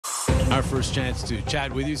Our first chance to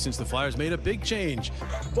chat with you since the Flyers made a big change.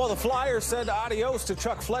 Well, the Flyers said adios to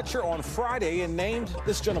Chuck Fletcher on Friday and named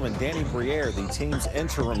this gentleman, Danny Briere, the team's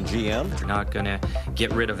interim GM. We're not going to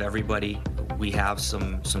get rid of everybody. We have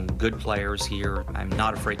some good players here. I'm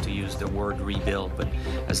not afraid to use the word rebuild, but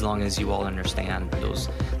as long as you all understand those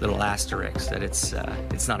little asterisks that it's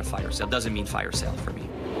not a fire sale. It doesn't mean fire sale for me.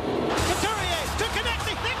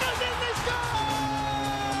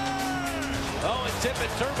 Oh, and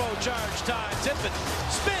Tippett, turbocharged time. Tippett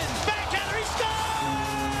spins, backhander, he scores!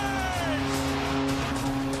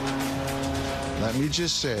 Let me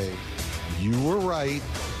just say, you were right,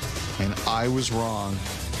 and I was wrong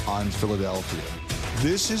on Philadelphia.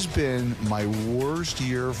 This has been my worst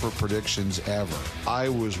year for predictions ever. I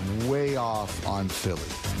was way off on Philly.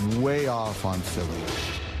 Way off on Philly.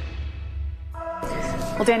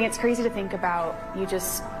 Well, Danny, it's crazy to think about. You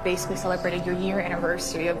just basically celebrated your year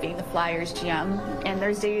anniversary of being the Flyers GM, and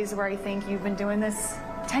there's days where I think you've been doing this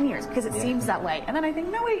 10 years because it seems that way. And then I think,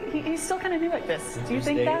 no, wait, he's still kind of new at this. Do you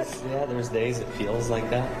think that? Yeah, there's days it feels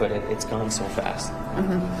like that, but it's gone so fast.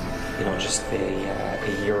 You know, just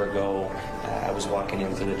a year ago, I was walking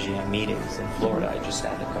into the GM meetings in Florida. I just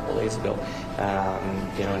had a couple days ago,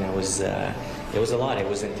 you know, and it was a lot. It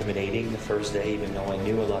was intimidating the first day, even though I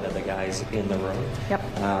knew a lot of the guys in the room. Yep.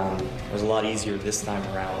 It was a lot easier this time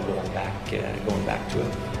around going back to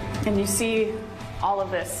it. And you see all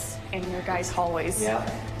of this in your guys' hallways. Yeah.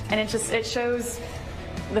 And it shows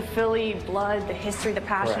the Philly blood, the history, the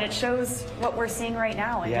passion. Correct. It shows what we're seeing right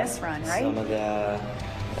now in this run, right? Some of the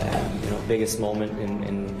biggest moment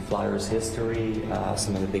in Flyers history,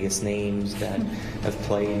 some of the biggest names that have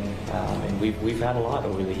played, and we've had a lot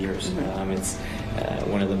over the years. It's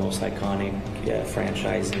one of the most iconic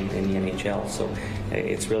franchise in the NHL, so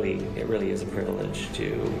it really is a privilege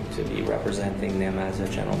to be representing them as a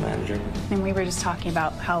general manager. And we were just talking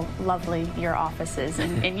about how lovely your office is,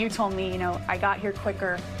 and you told me, you know, I got here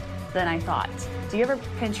quicker than I thought. Do you ever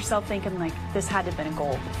pinch yourself thinking like this had to have been a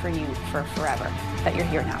goal for you for forever, that you're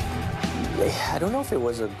here now? I don't know if it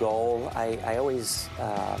was a goal. I always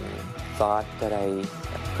thought that I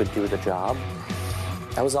could do the job.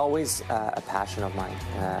 That was always a passion of mine,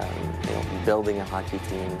 you know, building a hockey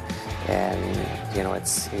team. And, you know,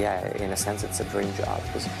 in a sense, it's a dream job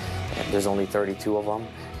because there's only 32 of them.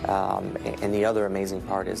 And the other amazing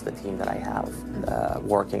part is the team that I have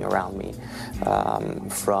working around me,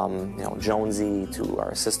 from, you know, Jonesy to our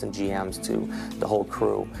assistant GMs to the whole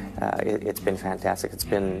crew. It's been fantastic. It's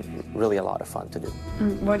been really a lot of fun to do.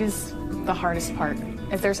 What is the hardest part?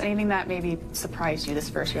 If there's anything that maybe surprised you this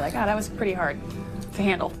first year, like, that was pretty hard to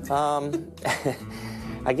handle.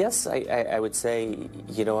 I guess I would say,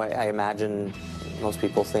 you know, I imagine most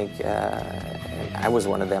people think, and I was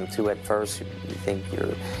one of them too at first, you think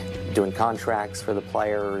you're doing contracts for the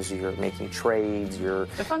players, you're making trades, you're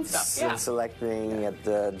the fun stuff, yeah. Selecting at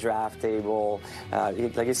the draft table,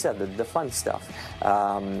 like you said, the fun stuff.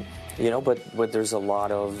 You know, but there's a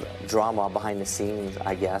lot of drama behind the scenes,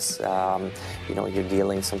 I guess. You know, you're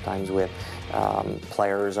dealing sometimes with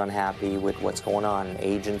players unhappy with what's going on,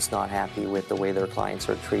 agents not happy with the way their clients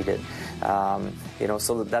are treated. You know,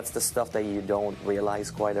 so that's the stuff that you don't realize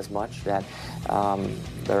quite as much, that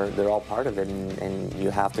they're all part of it, and you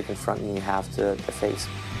have to confront and you have to face.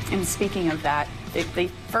 And speaking of that, the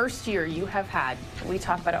first year you have had, we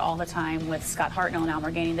talk about it all the time with Scott Hartnell and Al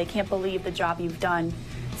Morganti, they can't believe the job you've done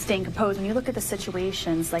staying composed. When you look at the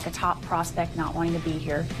situations, like a top prospect not wanting to be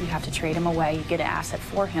here, you have to trade him away, you get an asset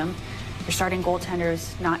for him. Your starting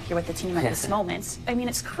goaltender's not here with the team at this moment. I mean,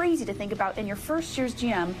 it's crazy to think about in your first year's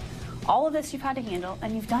GM, all of this you've had to handle,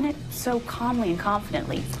 and you've done it so calmly and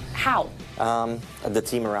confidently. How? The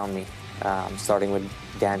team around me, starting with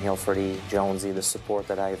Dan Hilferty, Jonesy, the support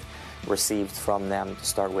that I've received from them to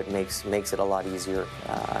start with makes it a lot easier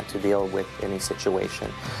to deal with any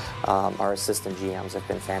situation. Our assistant GMs have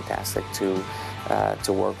been fantastic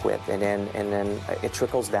to work with, and then it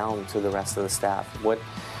trickles down to the rest of the staff. What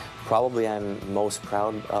probably I'm most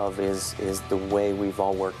proud of is the way we've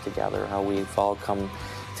all worked together, how we've all come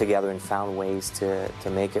together and found ways to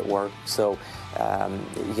make it work. So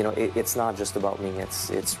you know, it's not just about me,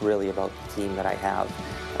 it's really about the team that I have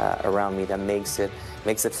around me that makes it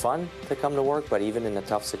fun to come to work. But even in a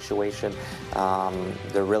tough situation,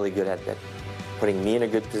 they're really good at putting me in a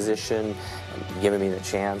good position, giving me the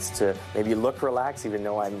chance to maybe look relaxed, even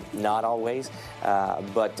though I'm not always,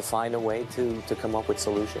 but to find a way to come up with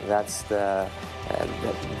solutions. That's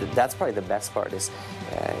probably the best part, is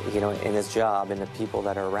you know, in his job and the people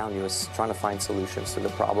that are around you, is trying to find solutions to the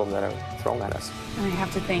problem that are thrown at us. And I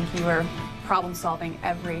have to think you are problem solving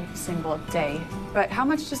every single day. But how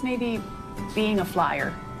much does maybe being a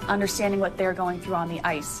Flyer understanding what they're going through on the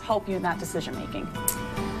ice help you in that decision making?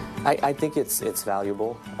 I think it's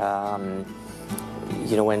valuable.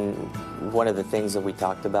 You know, when one of the things that we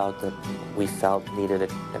talked about that we felt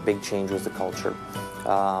needed a big change was the culture.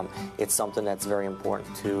 It's something that's very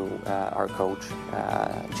important to our coach,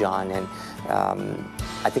 John, and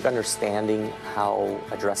I think understanding how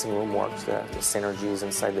a dressing room works, the synergies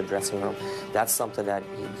inside the dressing room, that's something that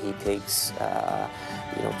he takes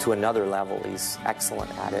you know, to another level. He's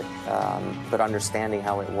excellent at it, but understanding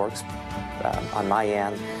how it works on my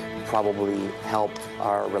end probably helped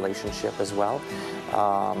our relationship as well.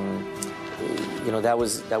 You know, that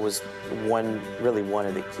was really one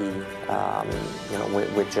of the key, you know,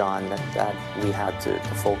 with John that we had to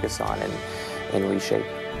focus on and reshape.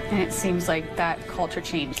 And it seems like that culture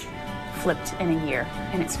change flipped in a year,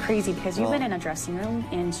 and it's crazy because you've been in a dressing room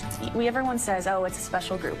and everyone says, oh, it's a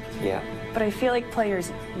special group. Yeah. But I feel like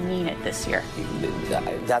players mean it this year.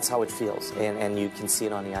 That's how it feels, and you can see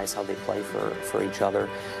it on the ice how they play for each other.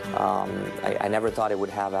 I never thought it would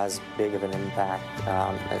have as big of an impact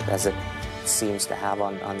as it seems to have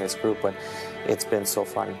on this group, but it's been so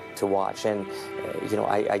fun to watch. And you know,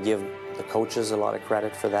 I give the coaches a lot of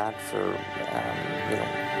credit for that, for you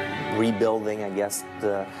know, rebuilding, I guess,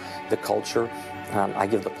 the culture. I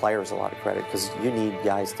give the players a lot of credit because you need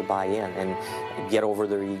guys to buy in and get over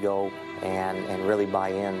their ego and really buy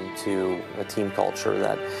into a team culture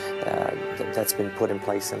that's been put in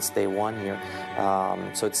place since day one here.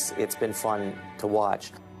 So it's been fun to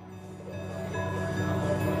watch.